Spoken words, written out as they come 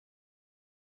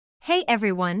Hey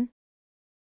everyone!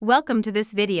 Welcome to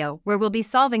this video where we'll be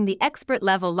solving the expert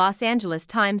level Los Angeles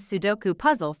Times Sudoku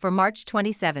puzzle for March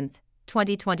 27,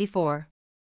 2024.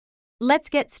 Let's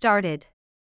get started.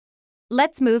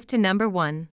 Let's move to number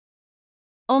 1.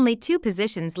 Only 2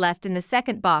 positions left in the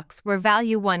second box where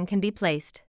value 1 can be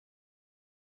placed.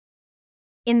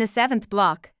 In the 7th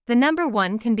block, the number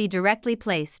 1 can be directly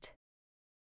placed.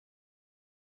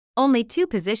 Only 2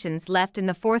 positions left in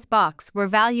the 4th box where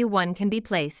value 1 can be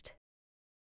placed.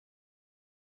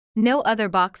 No other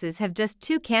boxes have just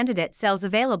 2 candidate cells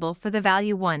available for the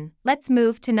value 1. Let's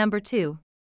move to number 2.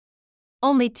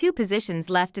 Only 2 positions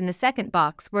left in the second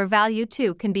box where value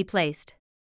 2 can be placed.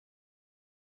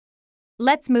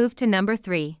 Let's move to number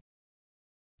 3.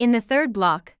 In the 3rd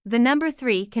block, the number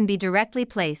 3 can be directly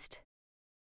placed.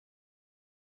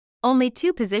 Only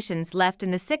 2 positions left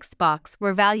in the 6th box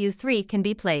where value 3 can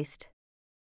be placed.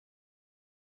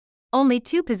 Only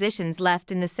 2 positions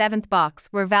left in the 7th box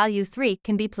where value 3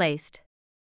 can be placed.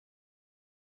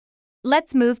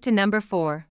 Let's move to number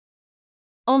 4.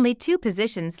 Only 2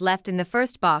 positions left in the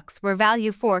 1st box where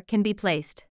value 4 can be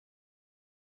placed.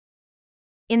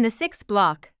 In the 6th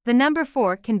block, the number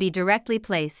 4 can be directly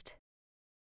placed.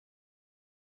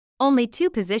 Only 2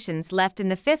 positions left in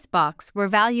the 5th box where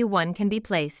value 1 can be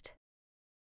placed.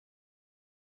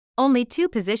 Only 2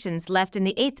 positions left in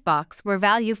the 8th box where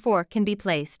value 4 can be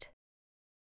placed.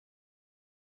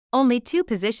 Only 2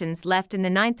 positions left in the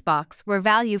 9th box where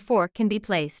value 4 can be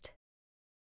placed.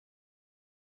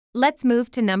 Let's move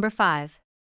to number 5.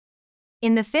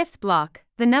 In the 5th block,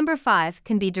 the number 5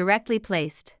 can be directly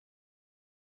placed.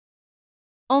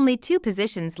 Only 2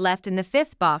 positions left in the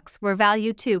 5th box where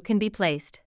value 2 can be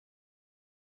placed.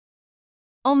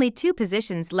 Only 2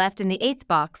 positions left in the 8th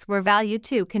box where value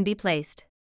 2 can be placed.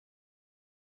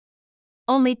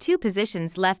 Only 2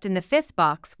 positions left in the 5th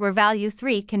box where value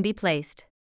 3 can be placed.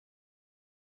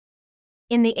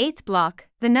 In the 8th block,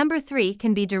 the number 3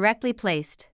 can be directly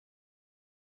placed.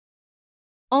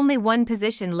 Only 1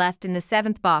 position left in the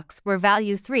 7th box where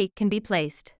value 3 can be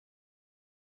placed.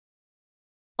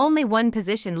 Only 1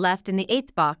 position left in the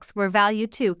 8th box where value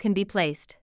 2 can be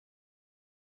placed.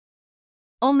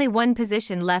 Only 1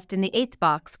 position left in the 8th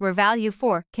box where value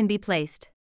 4 can be placed.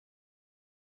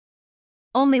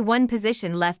 Only 1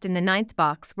 position left in the 9th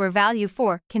box where value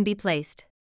 4 can be placed.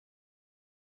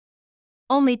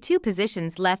 Only 2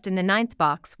 positions left in the 9th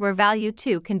box where value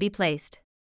 2 can be placed.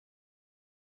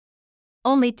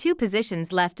 Only 2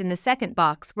 positions left in the 2nd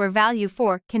box where value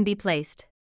 4 can be placed.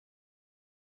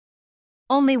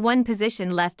 Only 1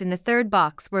 position left in the 3rd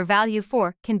box where value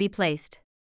 4 can be placed.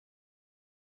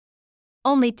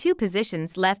 Only 2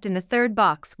 positions left in the 3rd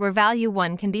box where value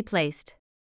 1 can be placed.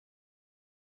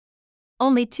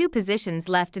 Only 2 positions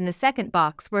left in the 2nd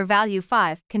box where value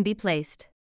 5 can be placed.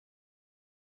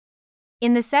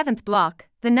 In the 7th block,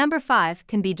 the number 5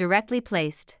 can be directly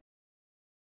placed.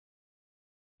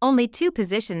 Only 2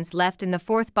 positions left in the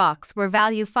 4th box where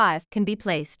value 5 can be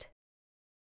placed.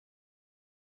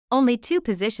 Only 2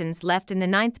 positions left in the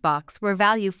 9th box where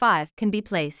value 5 can be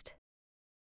placed.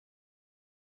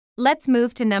 Let's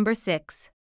move to number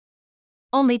 6.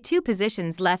 Only 2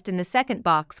 positions left in the 2nd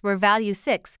box where value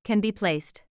 6 can be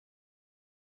placed.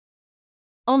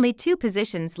 Only 2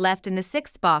 positions left in the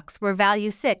 6th box where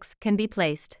value 6 can be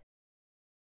placed.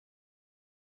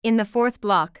 In the 4th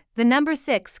block, the number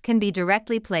 6 can be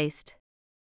directly placed.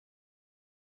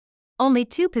 Only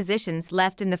 2 positions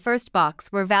left in the 1st box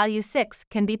where value 6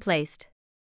 can be placed.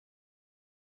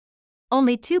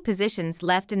 Only 2 positions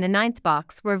left in the 9th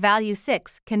box where value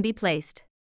 6 can be placed.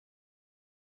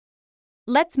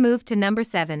 Let's move to number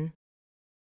 7.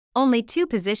 Only 2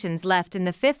 positions left in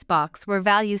the 5th box where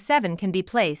value 7 can be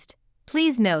placed.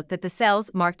 Please note that the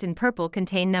cells marked in purple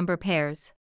contain number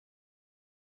pairs.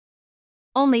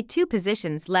 Only 2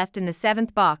 positions left in the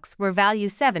 7th box where value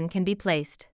 7 can be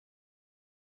placed.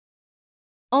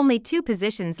 Only 2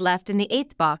 positions left in the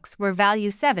 8th box where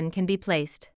value 7 can be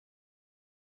placed.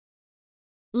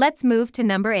 Let's move to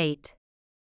number 8.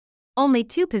 Only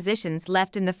 2 positions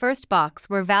left in the 1st box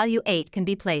where value 8 can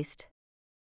be placed.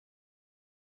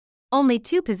 Only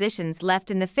 2 positions left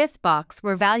in the 5th box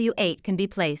where value 8 can be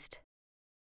placed.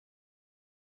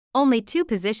 Only 2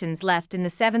 positions left in the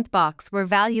 7th box where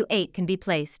value 8 can be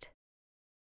placed.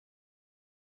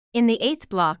 In the 8th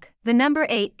block, the number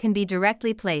 8 can be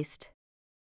directly placed.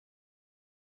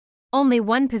 Only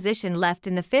 1 position left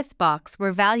in the 5th box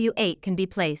where value 8 can be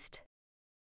placed.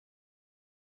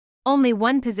 Only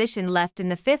 1 position left in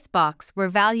the 5th box where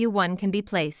value 1 can be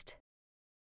placed.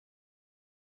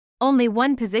 Only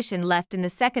 1 position left in the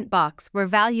 2nd box where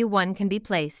value 1 can be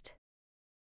placed.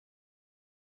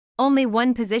 Only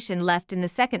one position left in the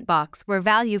second box where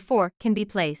value 4 can be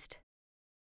placed.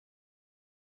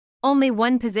 Only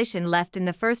one position left in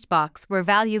the first box where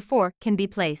value 4 can be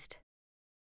placed.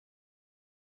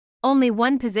 Only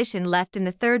one position left in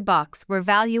the third box where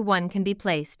value 1 can be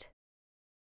placed.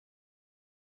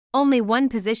 Only one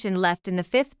position left in the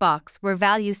fifth box where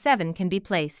value 7 can be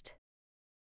placed.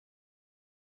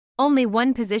 Only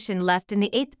one position left in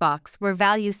the eighth box where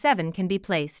value 7 can be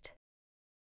placed.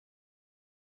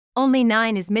 Only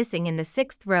 9 is missing in the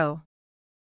sixth row.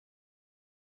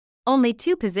 Only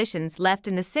two positions left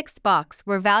in the sixth box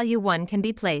where value 1 can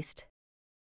be placed.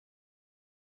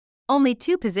 Only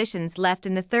two positions left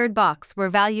in the third box where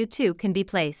value 2 can be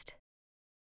placed.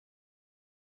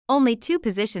 Only two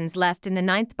positions left in the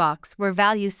ninth box where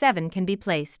value 7 can be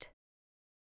placed.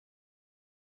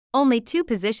 Only two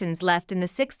positions left in the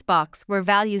sixth box where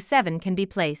value 7 can be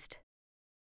placed.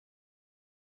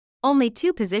 Only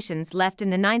two positions left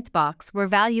in the ninth box where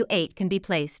value 8 can be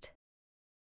placed.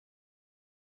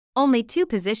 Only two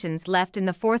positions left in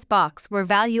the fourth box where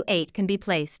value 8 can be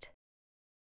placed.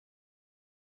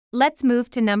 Let's move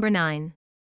to number 9.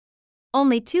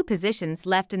 Only two positions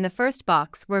left in the first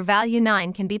box where value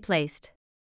 9 can be placed.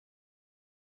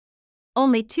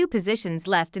 Only two positions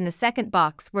left in the second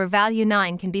box where value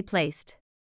 9 can be placed.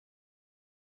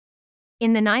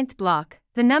 In the ninth block,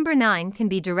 the number 9 can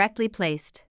be directly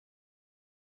placed.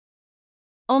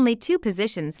 Only two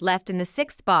positions left in the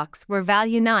sixth box where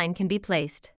value 9 can be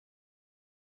placed.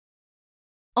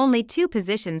 Only two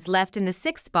positions left in the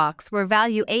sixth box where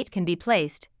value 8 can be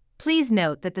placed. Please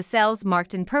note that the cells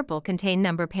marked in purple contain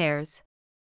number pairs.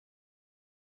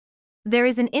 There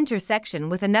is an intersection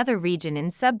with another region in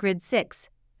subgrid 6.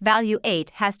 Value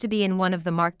 8 has to be in one of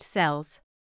the marked cells,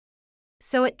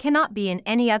 so it cannot be in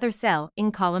any other cell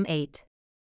in column 8.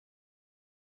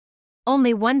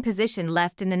 Only one position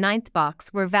left in the ninth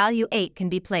box where value 8 can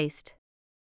be placed.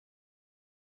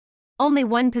 Only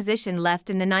one position left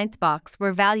in the ninth box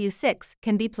where value 6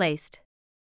 can be placed.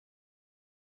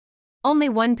 Only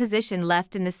one position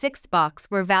left in the sixth box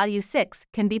where value 6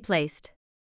 can be placed.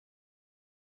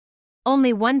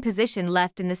 Only one position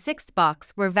left in the sixth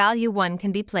box where value 1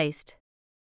 can be placed.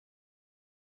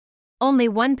 Only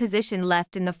one position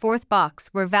left in the fourth box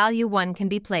where value 1 can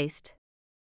be placed.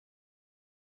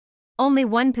 Only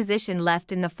one position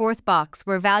left in the fourth box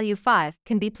where value 5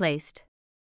 can be placed.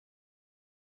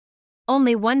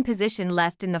 Only one position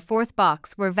left in the fourth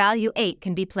box where value 8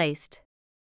 can be placed.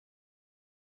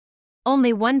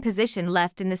 Only one position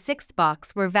left in the sixth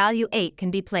box where value 8 can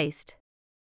be placed.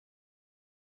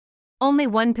 Only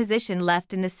one position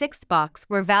left in the sixth box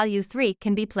where value 3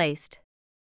 can be placed.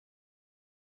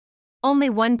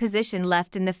 Only one position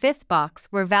left in the fifth box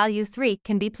where value 3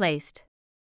 can be placed.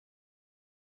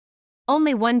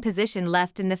 Only one position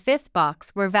left in the fifth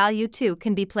box where value 2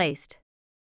 can be placed.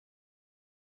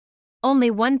 Only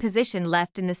one position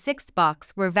left in the sixth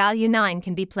box where value 9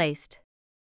 can be placed.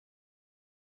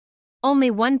 Only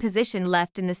one position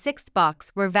left in the sixth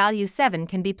box where value 7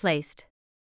 can be placed.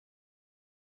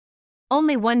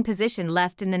 Only one position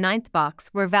left in the ninth box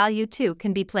where value 2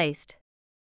 can be placed.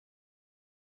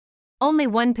 Only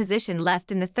one position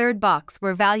left in the third box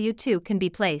where value 2 can be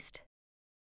placed.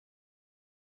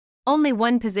 Only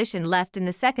one position left in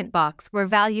the second box where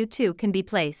value 2 can be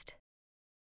placed.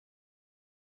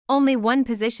 Only one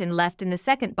position left in the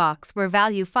second box where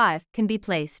value 5 can be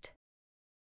placed.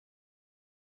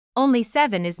 Only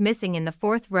 7 is missing in the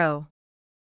fourth row.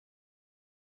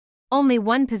 Only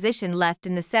one position left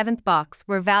in the seventh box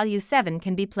where value 7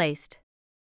 can be placed.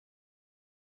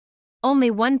 Only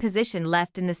one position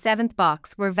left in the seventh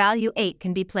box where value 8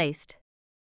 can be placed.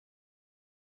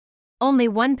 Only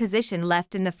one position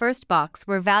left in the first box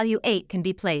where value 8 can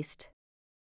be placed.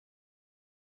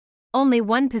 Only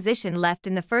one position left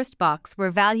in the first box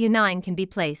where value 9 can be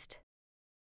placed.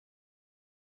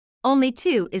 Only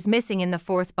 2 is missing in the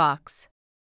fourth box.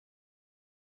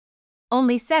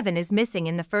 Only 7 is missing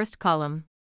in the first column.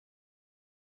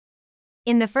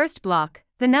 In the first block,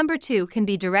 the number 2 can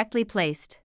be directly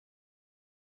placed.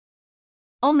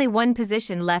 Only one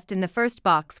position left in the first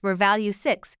box where value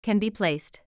 6 can be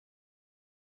placed.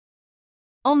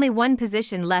 Only one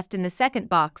position left in the second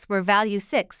box where value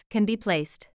 6 can be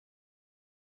placed.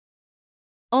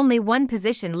 Only one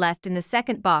position left in the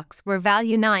second box where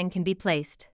value 9 can be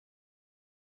placed.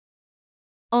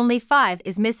 Only 5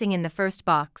 is missing in the first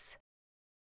box.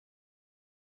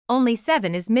 Only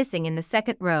 7 is missing in the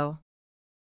second row.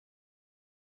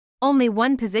 Only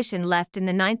one position left in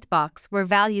the ninth box where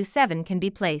value 7 can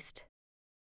be placed.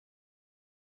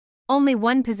 Only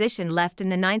one position left in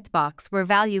the ninth box where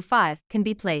value 5 can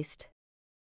be placed.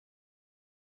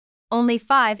 Only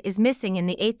 5 is missing in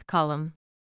the 8th column.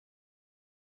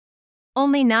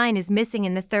 Only 9 is missing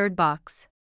in the 3rd box.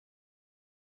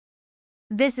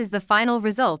 This is the final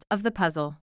result of the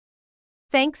puzzle.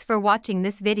 Thanks for watching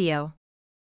this video.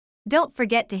 Don't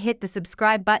forget to hit the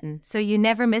subscribe button so you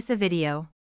never miss a video.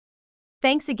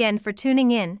 Thanks again for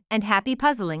tuning in, and happy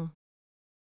puzzling!